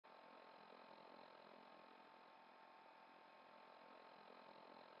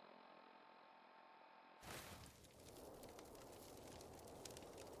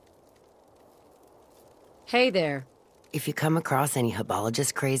Hey there. If you come across any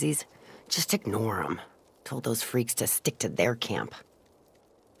Hebologist crazies, just ignore them. Told those freaks to stick to their camp.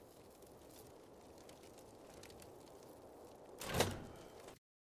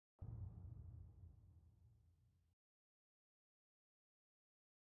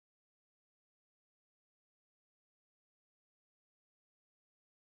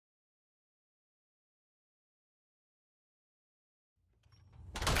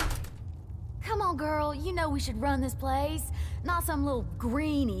 Come on, girl. You know we should run this place. Not some little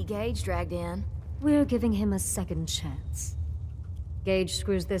greenie Gage dragged in. We're giving him a second chance. Gage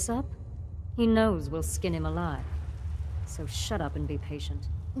screws this up, he knows we'll skin him alive. So shut up and be patient.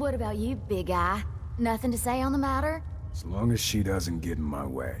 What about you, big guy? Nothing to say on the matter? As long as she doesn't get in my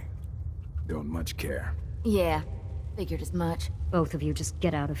way. Don't much care. Yeah, figured as much. Both of you just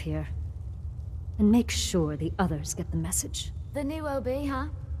get out of here. And make sure the others get the message. The new OB, huh?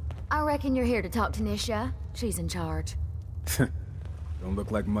 I reckon you're here to talk to Nisha. She's in charge. Don't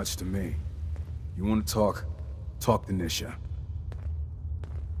look like much to me. You want to talk? Talk to Nisha.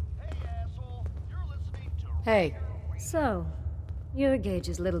 Hey, asshole. You're listening to... Hey. So, you're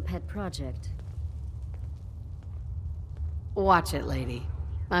Gage's little pet project. Watch it, lady.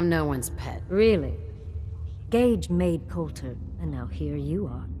 I'm no one's pet. Really? Gage made Coulter, and now here you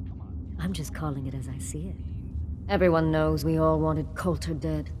are. I'm just calling it as I see it. Everyone knows we all wanted Coulter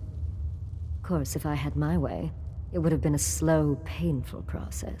dead. Of course, if I had my way, it would have been a slow, painful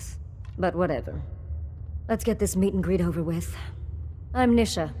process. But whatever. Let's get this meet and greet over with. I'm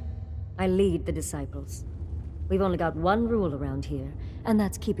Nisha. I lead the Disciples. We've only got one rule around here, and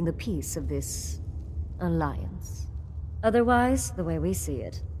that's keeping the peace of this... alliance. Otherwise, the way we see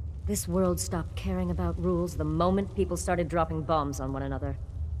it, this world stopped caring about rules the moment people started dropping bombs on one another.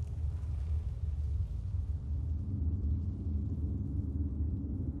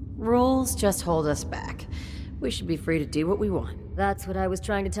 Rules just hold us back. We should be free to do what we want. That's what I was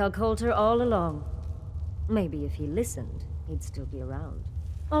trying to tell Coulter all along. Maybe if he listened, he'd still be around.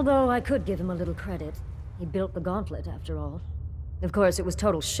 Although I could give him a little credit. He built the gauntlet, after all. Of course, it was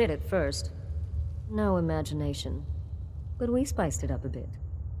total shit at first. No imagination. But we spiced it up a bit.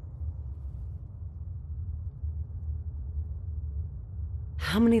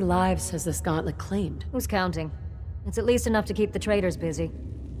 How many lives has this gauntlet claimed? Who's counting? It's at least enough to keep the traders busy.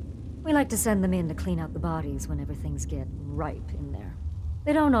 We like to send them in to clean out the bodies whenever things get ripe in there.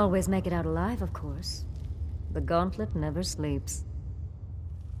 They don't always make it out alive, of course. The gauntlet never sleeps.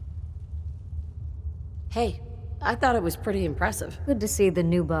 Hey, I thought it was pretty impressive. Good to see the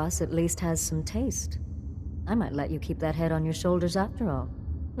new boss at least has some taste. I might let you keep that head on your shoulders after all.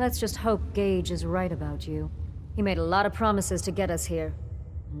 Let's just hope Gage is right about you. He made a lot of promises to get us here,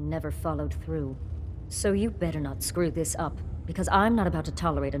 and never followed through. So you better not screw this up, because I'm not about to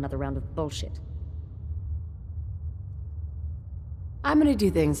tolerate another round of bullshit. I'm gonna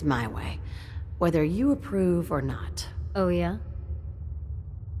do things my way, whether you approve or not. Oh yeah?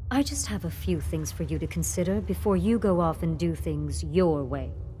 I just have a few things for you to consider before you go off and do things your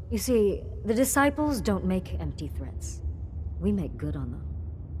way. You see, the Disciples don't make empty threats. We make good on them.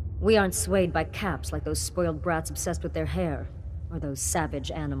 We aren't swayed by caps like those spoiled brats obsessed with their hair, or those savage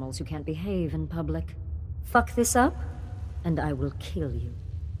animals who can't behave in public. Fuck this up, and I will kill you.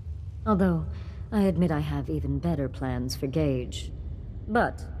 Although, I admit I have even better plans for Gage.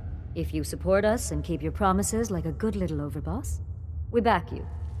 But, if you support us and keep your promises like a good little overboss, we back you.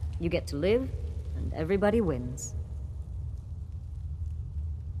 You get to live, and everybody wins.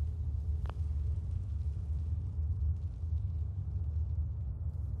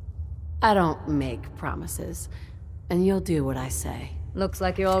 I don't make promises, and you'll do what I say. Looks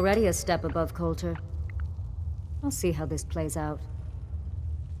like you're already a step above Coulter. I'll see how this plays out.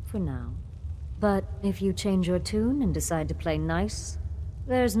 For now. But if you change your tune and decide to play nice,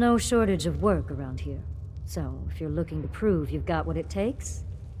 there's no shortage of work around here. So if you're looking to prove you've got what it takes,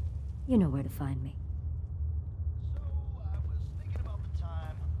 you know where to find me. So, I was thinking about the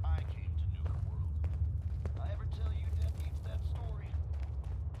time I came to Nuka World. I ever tell you Dead Needs that story?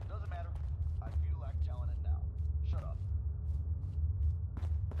 Doesn't matter. I feel like telling it now. Shut up.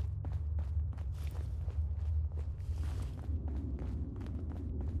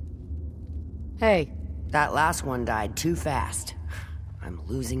 Hey, That last one died too fast. I'm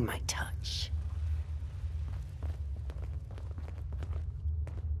losing my touch.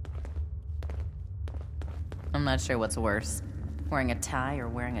 I'm not sure what's worse, wearing a tie or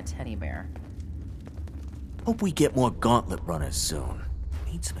wearing a teddy bear. Hope we get more gauntlet runners soon.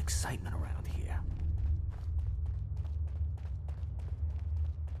 Need some excitement around here.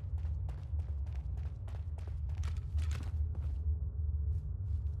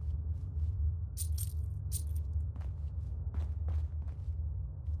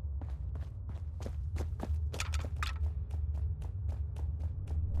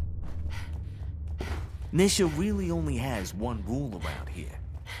 Nisha really only has one rule around here.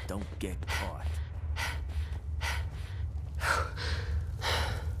 Don't get caught.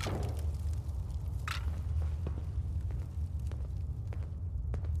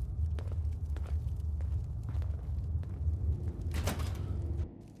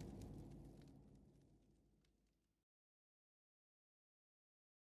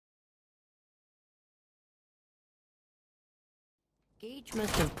 Gage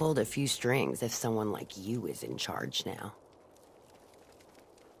must have pulled a few strings if someone like you is in charge now.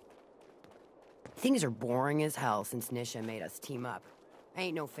 Things are boring as hell since Nisha made us team up. I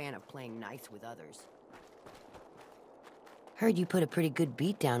ain't no fan of playing nice with others. Heard you put a pretty good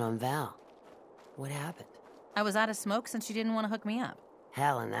beat down on Val. What happened? I was out of smoke since she didn't want to hook me up.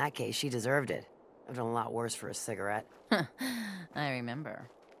 Hell, in that case, she deserved it. I've done a lot worse for a cigarette. I remember.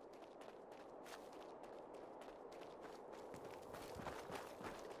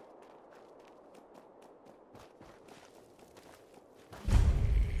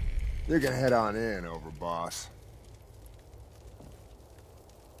 You can head on in, Overboss.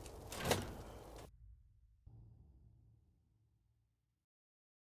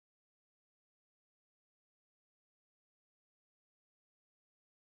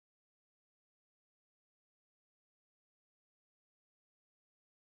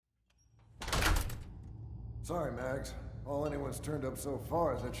 Sorry, Mags. All anyone's turned up so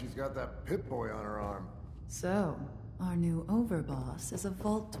far is that she's got that Pip-Boy on her arm. So, our new overboss is a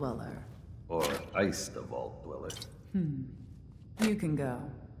vault dweller. Or Ice the Vault Dweller. You can go.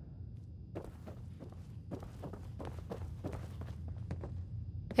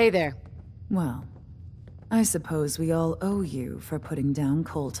 Hey there. Well, I suppose we all owe you for putting down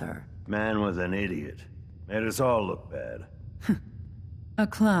Coulter. Man was an idiot. Made us all look bad. A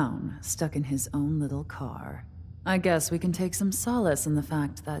clown stuck in his own little car. I guess we can take some solace in the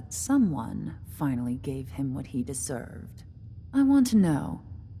fact that someone finally gave him what he deserved. I want to know,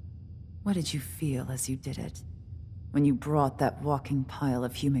 what did you feel as you did it? When you brought that walking pile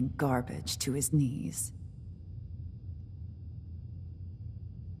of human garbage to his knees?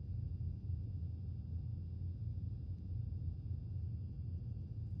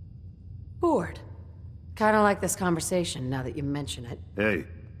 Bored. Kinda like this conversation now that you mention it. Hey,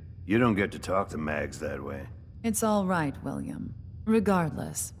 you don't get to talk to Mags that way. It's all right, William.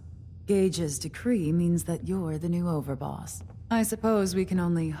 Regardless, Gage's decree means that you're the new overboss. I suppose we can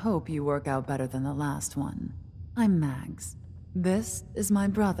only hope you work out better than the last one. I'm Mags. This is my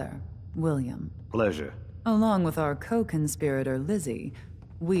brother, William. Pleasure. Along with our co-conspirator, Lizzie,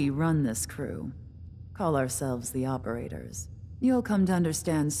 we run this crew. Call ourselves the Operators. You'll come to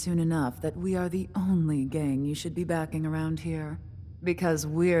understand soon enough that we are the only gang you should be backing around here. Because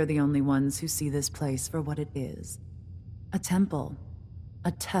we're the only ones who see this place for what it is. A temple.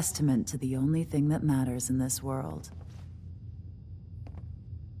 A testament to the only thing that matters in this world.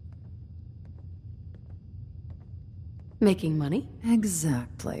 Making money?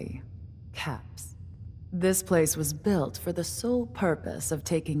 Exactly. Caps. This place was built for the sole purpose of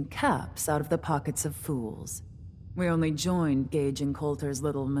taking caps out of the pockets of fools. We only joined Gage and Coulter's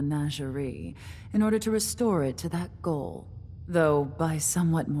little menagerie in order to restore it to that goal, though by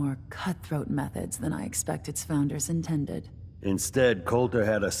somewhat more cutthroat methods than I expect its founders intended. Instead, Coulter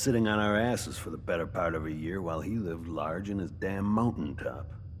had us sitting on our asses for the better part of a year while he lived large in his damn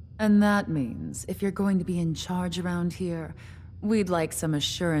mountaintop. And that means, if you're going to be in charge around here, we'd like some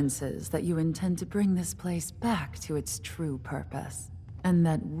assurances that you intend to bring this place back to its true purpose. And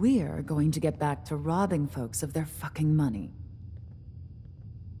that we're going to get back to robbing folks of their fucking money.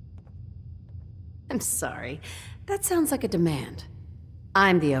 I'm sorry. That sounds like a demand.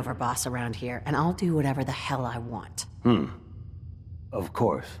 I'm the overboss around here, and I'll do whatever the hell I want. Of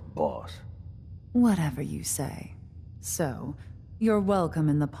course, boss. Whatever you say. So, you're welcome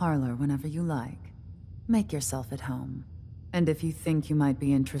in the parlor whenever you like. Make yourself at home. And if you think you might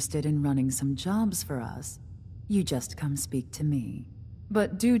be interested in running some jobs for us, you just come speak to me.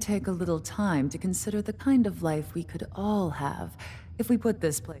 But do take a little time to consider the kind of life we could all have if we put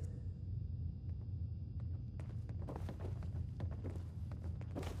this place...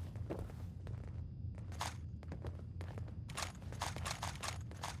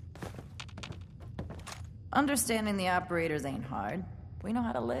 Understanding the operators ain't hard. We know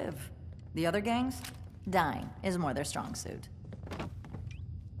how to live. The other gangs? Dying is more their strong suit.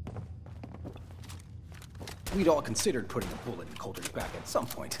 We'd all considered putting a bullet in Coulter's back at some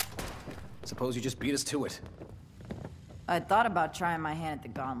point. Suppose you just beat us to it. I thought about trying my hand at the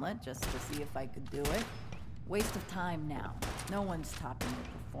gauntlet, just to see if I could do it. Waste of time now. No one's topping your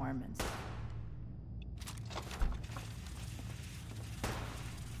performance.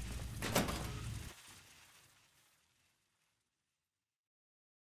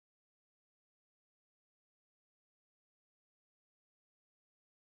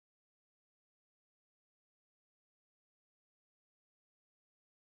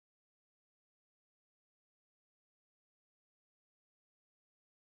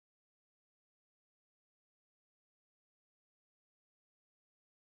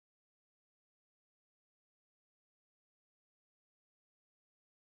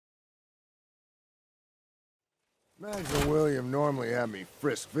 Imagine William normally had me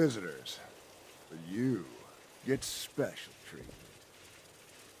frisk visitors. But you get special treatment.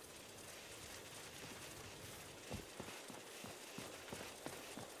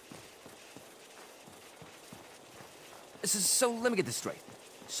 So let me get this straight.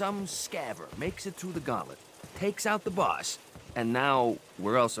 Some scaver makes it through the gauntlet, takes out the boss, and now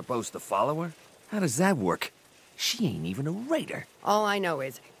we're all supposed to follow her? How does that work? She ain't even a raider. All I know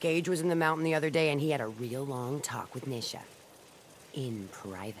is Gage was in the mountain the other day and he had a real long talk with Nisha. In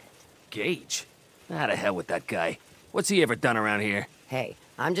private. Gage? How the hell with that guy? What's he ever done around here? Hey,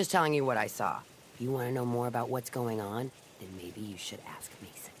 I'm just telling you what I saw. You want to know more about what's going on? Then maybe you should ask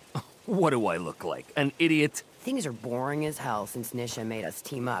Mason. What do I look like? An idiot? Things are boring as hell since Nisha made us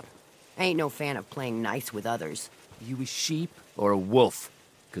team up. I ain't no fan of playing nice with others. You a sheep or a wolf?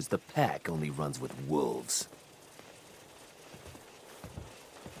 'Cause the pack only runs with wolves.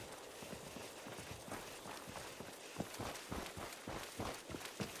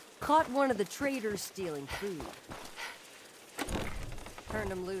 Caught one of the traders stealing food.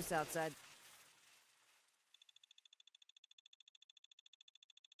 Turned him loose outside.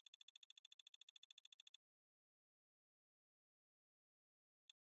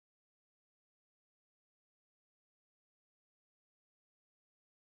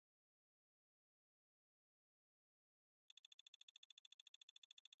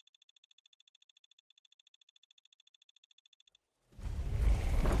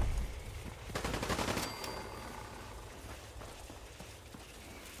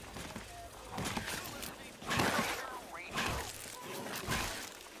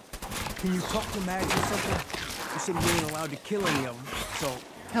 Can you talk to Mags or something? You said we ain't allowed to kill any of them, so...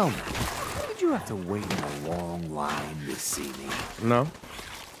 Helmet, did you have to wait in a long line to see me? No.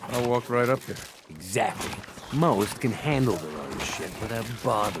 I walked right up here. Exactly. Most can handle their own shit without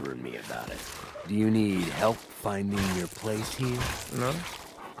bothering me about it. Do you need help finding your place here? No.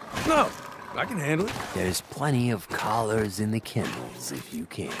 No! I can handle it. There's plenty of collars in the kennels if you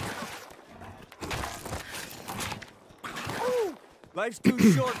can. Life's too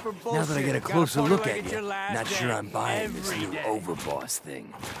short for bullshit. Now that I get a closer look at you, not sure I'm buying this new overboss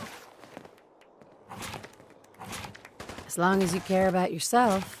thing. As long as you care about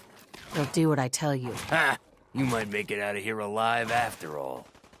yourself, you'll do what I tell you. Ha! You might make it out of here alive after all.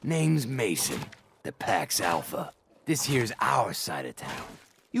 Name's Mason, the Pack's Alpha. This here's our side of town.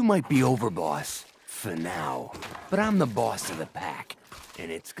 You might be overboss, for now, but I'm the boss of the Pack,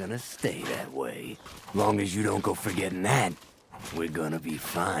 and it's gonna stay that way. Long as you don't go forgetting that, we're gonna be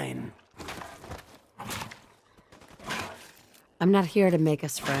fine. I'm not here to make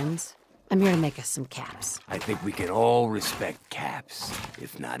us friends. I'm here to make us some caps. I think we can all respect Caps,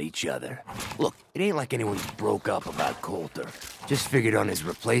 if not each other. Look, it ain't like anyone's broke up about Coulter. Just figured on his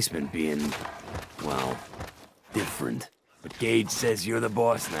replacement being, well, different. But Gage says you're the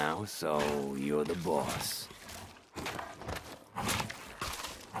boss now, so you're the boss.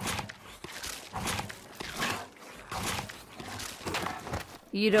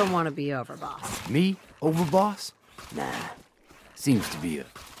 You don't want to be overboss. Me? Overboss? Nah. Seems to be a...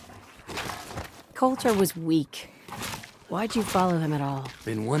 Coulter was weak. Why'd you follow him at all?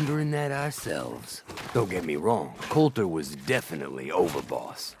 Been wondering that ourselves. Don't get me wrong, Coulter was definitely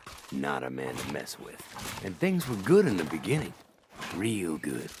overboss. Not a man to mess with. And things were good in the beginning. Real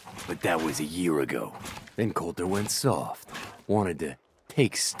good. But that was a year ago. Then Coulter went soft. Wanted to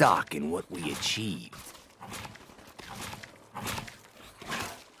take stock in what we achieved.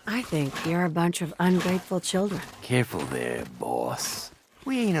 I think you're a bunch of ungrateful children. Careful there, boss.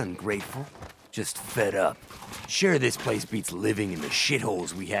 We ain't ungrateful. Just fed up. Sure, this place beats living in the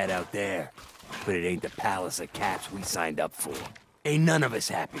shitholes we had out there. But it ain't the palace of Caps we signed up for. Ain't none of us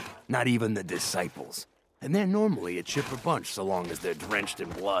happy. Not even the disciples. And they're normally a chipper bunch so long as they're drenched in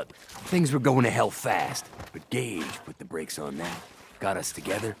blood. Things were going to hell fast, but Gage put the brakes on that. Got us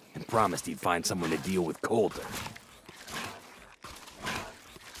together and promised he'd find someone to deal with Coulter.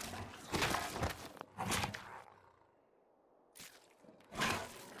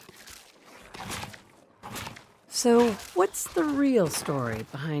 So, what's the real story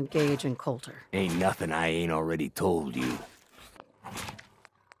behind Gage and Coulter? Ain't nothing I ain't already told you.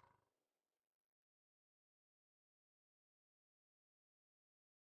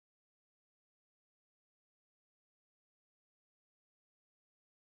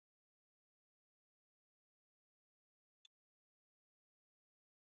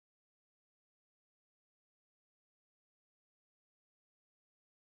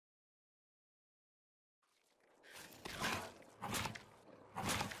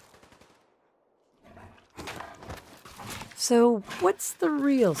 So, what's the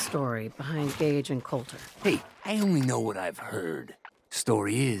real story behind Gage and Coulter? Hey, I only know what I've heard.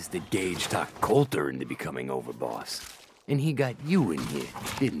 Story is that Gage talked Coulter into becoming overboss. And he got you in here,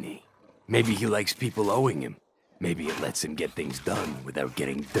 didn't he? Maybe he likes people owing him. Maybe it lets him get things done without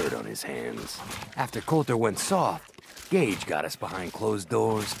getting dirt on his hands. After Coulter went soft, Gage got us behind closed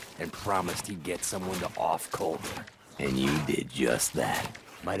doors and promised he'd get someone to off Coulter. And you did just that.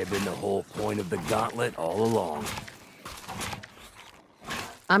 Might have been the whole point of the gauntlet all along.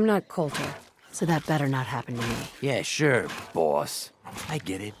 I'm not Coulter, so that better not happen to me. Yeah, sure, boss. I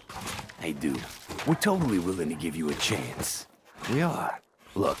get it. I do. We're totally willing to give you a chance. We are.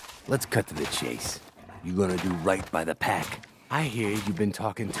 Look, let's cut to the chase. You gonna do right by the pack? I hear you've been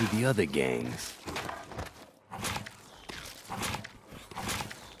talking to the other gangs.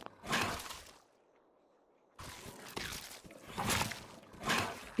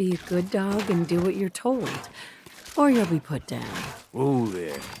 Be a good dog and do what you're told, or you'll be put down. Whoa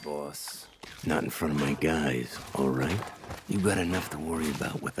there, boss. Not in front of my guys, all right? You got enough to worry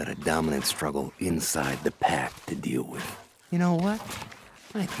about without a dominant struggle inside the pack to deal with. You know what?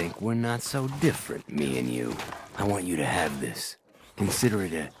 I think we're not so different, me and you. I want you to have this. Consider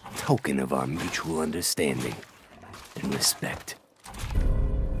it a token of our mutual understanding and respect.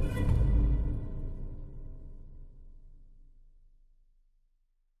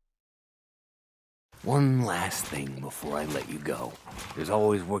 One last thing before I let you go. There's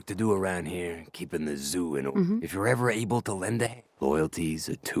always work to do around here, keeping the zoo in order. If you're ever able to lend a hand, loyalty's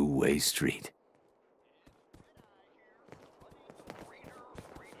a two-way street.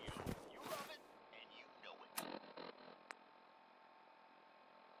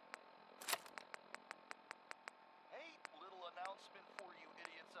 Hey, little announcement for you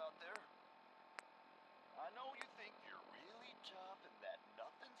idiots out there. I know you think you're really tough and that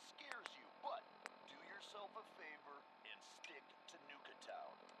nothing scares you, but do yourself a favor and stick to Nuka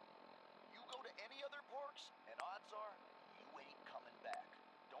Town. You go to any other parks, and odds are you ain't coming back.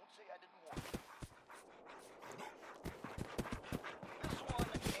 Don't say I didn't warn you. This one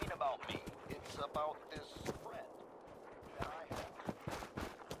ain't about me. It's about this friend that I have.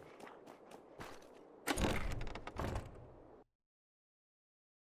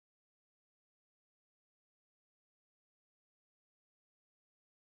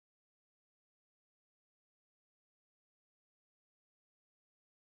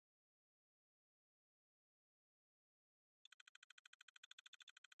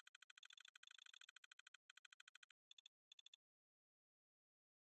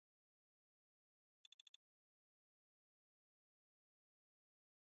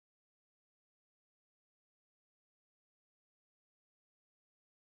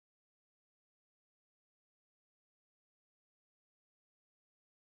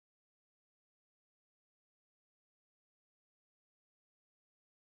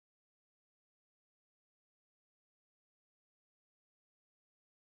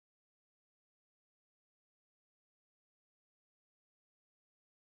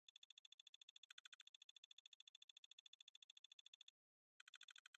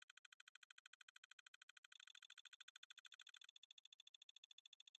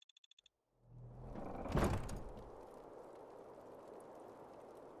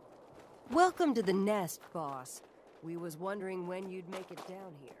 Welcome to the nest, boss. We was wondering when you'd make it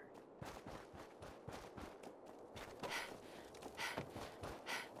down here.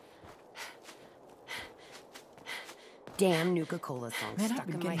 Damn Nuka-Cola song Man, stuck I've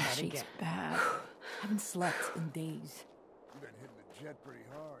been in my getting head shakes again. bad. Haven't slept in days. You've been hitting the jet pretty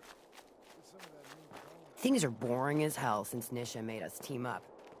hard. Get some of that new cola. Things are boring as hell since Nisha made us team up.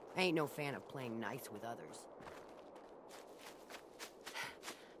 I ain't no fan of playing nice with others.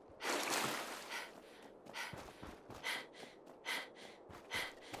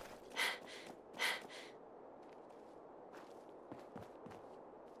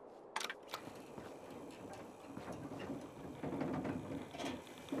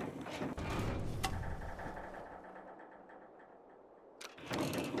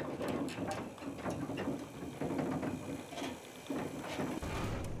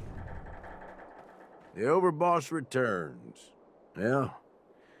 The Overboss returns. Well,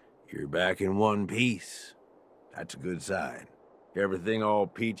 you're back in one piece. That's a good sign. Everything all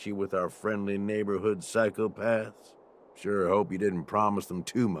peachy with our friendly neighborhood psychopaths? Sure hope you didn't promise them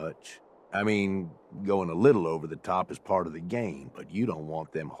too much. I mean, going a little over the top is part of the game, but you don't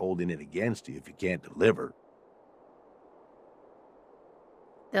want them holding it against you if you can't deliver.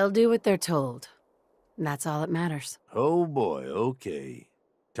 They'll do what they're told. And that's all that matters. Oh boy, okay.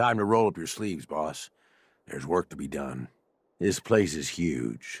 Time to roll up your sleeves, boss. There's work to be done. This place is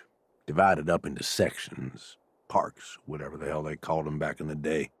huge, divided up into sections. parks, whatever the hell they called them back in the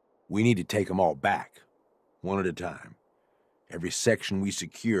day. We need to take them all back, one at a time. Every section we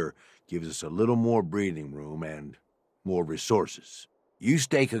secure gives us a little more breathing room and more resources. You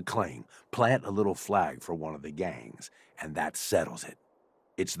stake a claim, plant a little flag for one of the gangs, and that settles it.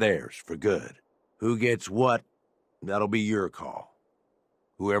 It's theirs for good. Who gets what, that'll be your call.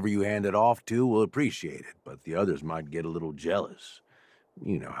 Whoever you hand it off to will appreciate it, but the others might get a little jealous.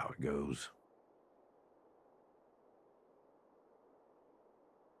 You know how it goes.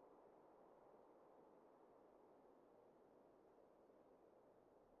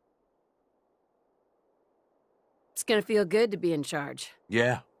 It's gonna feel good to be in charge.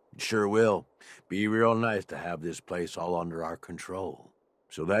 Yeah, it sure will. Be real nice to have this place all under our control.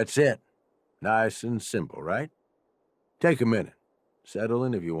 So that's it. Nice and simple, right? Take a minute. Settle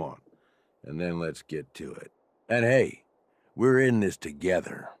in if you want. And then let's get to it. And hey, we're in this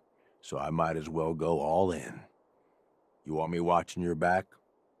together, so I might as well go all in. You want me watching your back?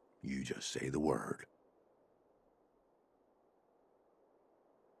 You just say the word.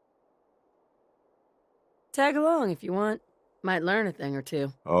 Tag along if you want. Might learn a thing or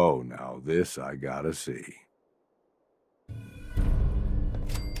two. Oh, now this I gotta see.